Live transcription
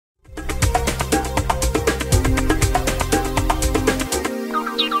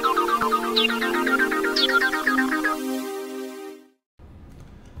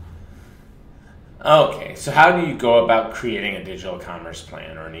Okay, so how do you go about creating a digital commerce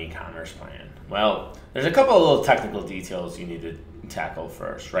plan or an e-commerce plan? Well, there's a couple of little technical details you need to tackle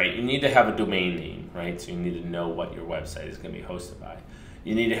first, right? You need to have a domain name, right? So you need to know what your website is going to be hosted by.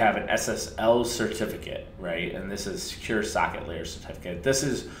 You need to have an SSL certificate, right? And this is Secure Socket Layer Certificate. This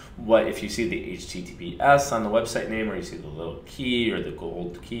is what, if you see the HTTPS on the website name, or you see the little key or the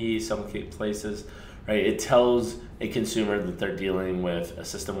gold key some places, right? It tells a consumer that they're dealing with a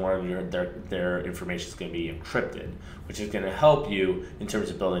system where their information is going to be encrypted, which is going to help you in terms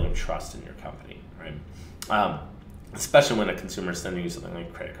of building up trust in your company, right? Especially when a consumer is sending you something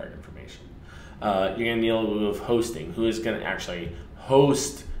like credit card information. You're going to deal with hosting. Who is going to actually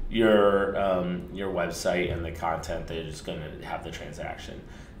host your website and the content that is going to have the transaction?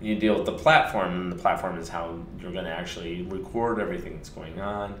 You deal with the platform, and the platform is how you're going to actually record everything that's going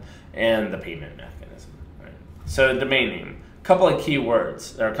on, and the payment mechanism. Right? So domain name, a couple of key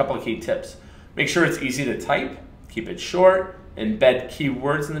words, or a couple of key tips. Make sure it's easy to type, keep it short, embed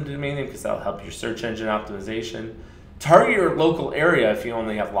keywords in the domain name because that'll help your search engine optimization. Target your local area if you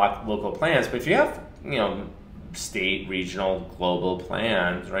only have local plans, but if you have, state, regional, global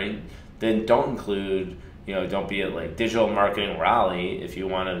plans, right, then don't include, don't be at like digital marketing Raleigh if you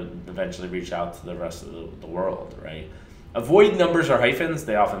want to eventually reach out to the rest of the world, right? Avoid numbers or hyphens.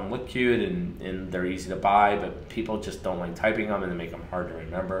 They often look cute and they're easy to buy, but people just don't like typing them and they make them hard to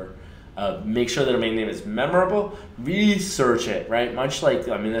remember. Make sure the domain name is memorable. Research it, right? Much like,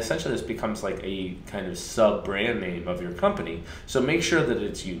 essentially this becomes like a kind of sub-brand name of your company. So make sure that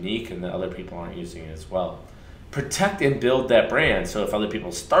it's unique and that other people aren't using it as well. Protect and build that brand. So if other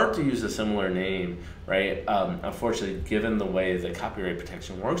people start to use a similar name, right, unfortunately, given the way that copyright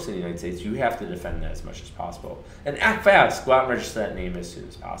protection works in the United States, you have to defend that as much as possible. And act fast. Go out and register that name as soon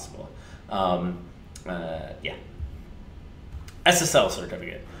as possible. SSL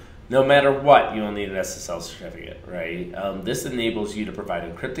certificate. No matter what, you will need an SSL certificate, right? This enables you to provide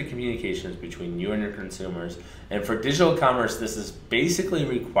encrypted communications between you and your consumers. And for digital commerce, this is basically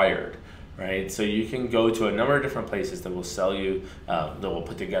required, right? So you can go to a number of different places that will sell you, that will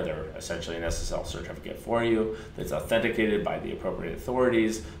put together essentially an SSL certificate for you that's authenticated by the appropriate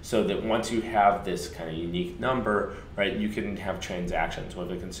authorities, so that once you have this kind of unique number, right, you can have transactions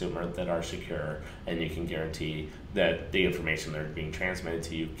with a consumer that are secure, and you can guarantee that the information that are being transmitted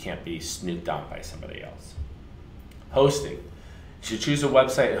to you can't be snooped on by somebody else. Hosting. You should choose a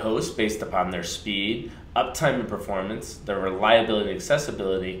website host based upon their speed, uptime and performance, their reliability and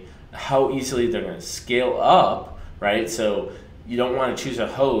accessibility, how easily they're going to scale up, right? So you don't want to choose a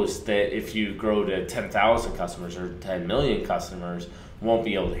host that if you grow to 10,000 customers or 10 million customers won't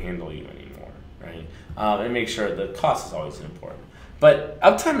be able to handle you anymore, right? And make sure the cost is always important. But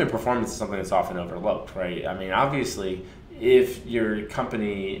uptime and performance is something that's often overlooked, right? Obviously, if your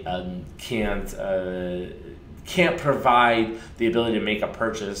company can't provide the ability to make a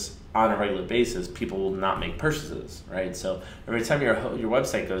purchase on a regular basis, people will not make purchases, right? So every time your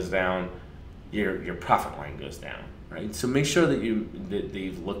website goes down, your profit line goes down, right? So make sure that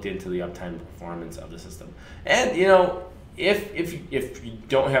you've looked into the uptime and performance of the system. And if you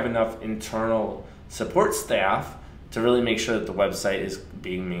don't have enough internal support staff to really make sure that the website is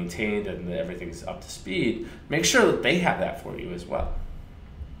being maintained and that everything's up to speed, make sure that they have that for you as well.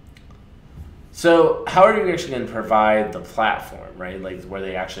 So how are you actually going to provide the platform, right? Like where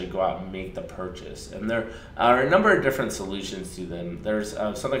they actually go out and make the purchase. And there are a number of different solutions to them. There's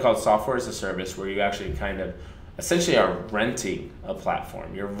something called software as a service, where you actually kind of essentially are renting a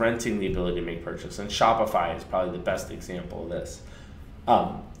platform. You're renting the ability to make purchase. And Shopify is probably the best example of this.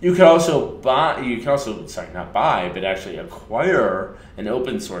 You could also not buy, but actually acquire an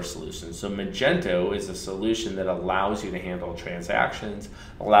open source solution. So Magento is a solution that allows you to handle transactions,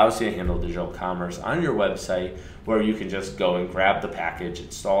 allows you to handle digital commerce on your website, where you can just go and grab the package,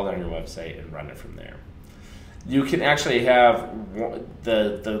 install it on your website, and run it from there. You can actually have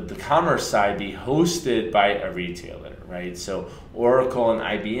the commerce side be hosted by a retailer, right? So Oracle and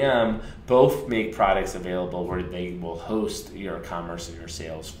IBM both make products available where they will host your commerce and your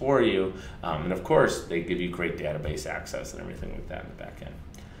sales for you. And of course, they give you great database access and everything like that in the back end.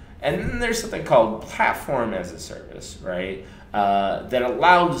 And then there's something called platform as a service, right? That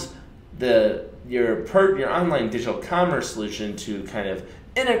allows your online digital commerce solution to kind of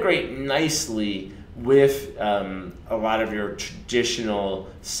integrate nicely with a lot of your traditional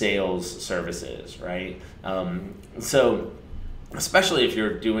sales services, right? So especially if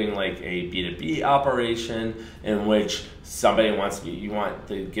you're doing like a B2B operation in which you want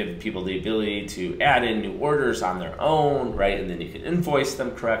to give people the ability to add in new orders on their own, right? And then you can invoice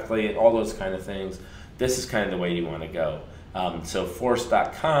them correctly, all those kind of things. This is kind of the way you want to go. So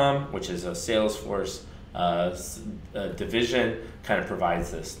Force.com, which is a Salesforce division, kind of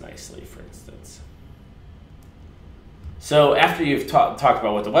provides this nicely, for instance. So after you've talked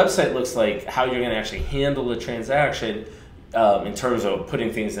about what the website looks like, how you're going to actually handle the transaction in terms of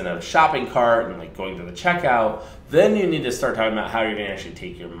putting things in a shopping cart and like going to the checkout, then you need to start talking about how you're going to actually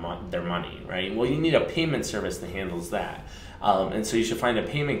take their money, right? Well, you need a payment service that handles that. And so you should find a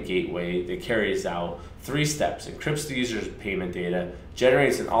payment gateway that carries out 3 steps: encrypts the user's payment data,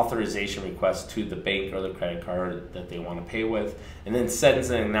 generates an authorization request to the bank or the credit card that they want to pay with, and then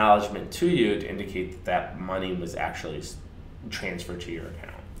sends an acknowledgement to you to indicate that that money was actually transferred to your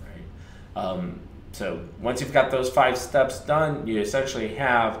account, right? So once you've got those 5 steps done, you essentially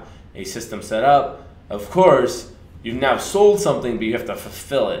have a system set up. Of course, you've now sold something, but you have to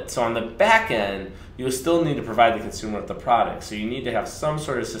fulfill it. So on the back end, you'll still need to provide the consumer with the product. So you need to have some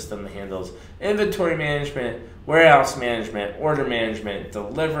sort of system that handles inventory management, warehouse management, order management,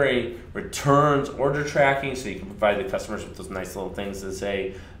 delivery, returns, order tracking, so you can provide the customers with those nice little things that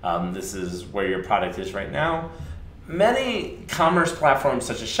say, this is where your product is right now. Many commerce platforms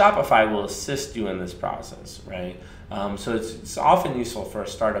such as Shopify will assist you in this process, right? So it's often useful for a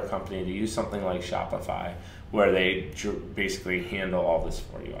startup company to use something like Shopify, where they basically handle all this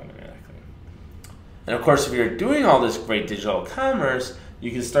for you automatically. And of course, if you're doing all this great digital commerce,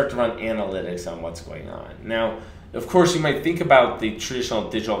 you can start to run analytics on what's going on. Now, of course, you might think about the traditional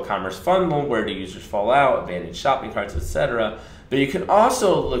digital commerce funnel, where do users fall out, abandoned shopping carts, etc. But you can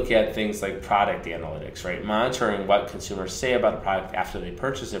also look at things like product analytics, right? Monitoring what consumers say about a product after they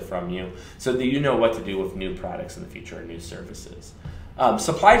purchase it from you, so that you know what to do with new products in the future and new services.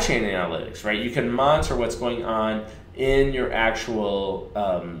 Supply chain analytics, right? You can monitor what's going on in your actual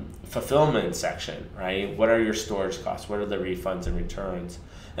fulfillment section, right? What are your storage costs? What are the refunds and returns?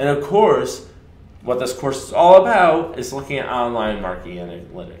 And of course, what this course is all about is looking at online marketing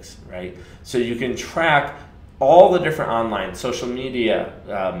analytics, right? So you can track all the different online social media,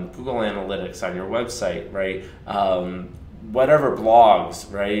 Google Analytics on your website, right? Whatever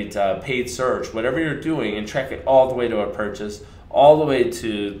blogs, right? Paid search, whatever you're doing, and track it all the way to a purchase, all the way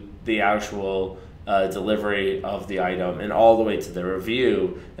to the actual delivery of the item, and all the way to the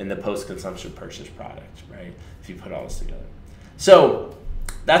review and the post-consumption purchase product, right? If you put all this together. So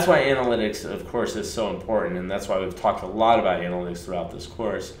that's why analytics, of course, is so important, and that's why we've talked a lot about analytics throughout this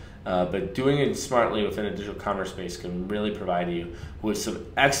course. But doing it smartly within a digital commerce space can really provide you with some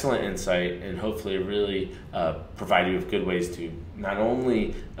excellent insight, and hopefully really provide you with good ways to not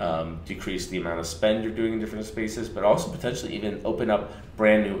only decrease the amount of spend you're doing in different spaces, but also potentially even open up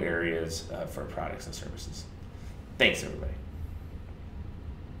brand new areas for products and services. Thanks, everybody.